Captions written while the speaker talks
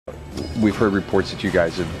we've heard reports that you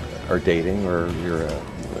guys are dating, or you're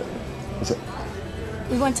is it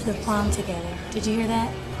We went to the prom together. Did you hear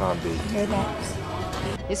that? prom date? You heard that?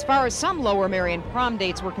 As far as some Lower Merion prom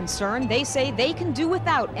dates were concerned, they say they can do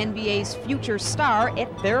without NBA's future star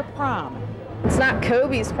at their prom. It's not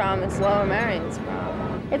Kobe's prom, it's Lower Merion's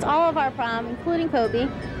prom. It's all of our prom, including Kobe.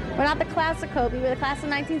 We're not the class of Kobe, we're the class of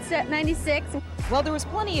 1996. Well, there was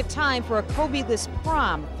plenty of time for a Kobe-less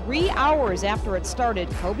prom. 3 hours after it started,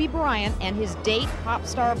 Kobe Bryant and his date, pop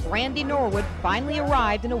star Brandy finally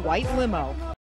arrived in a white limo.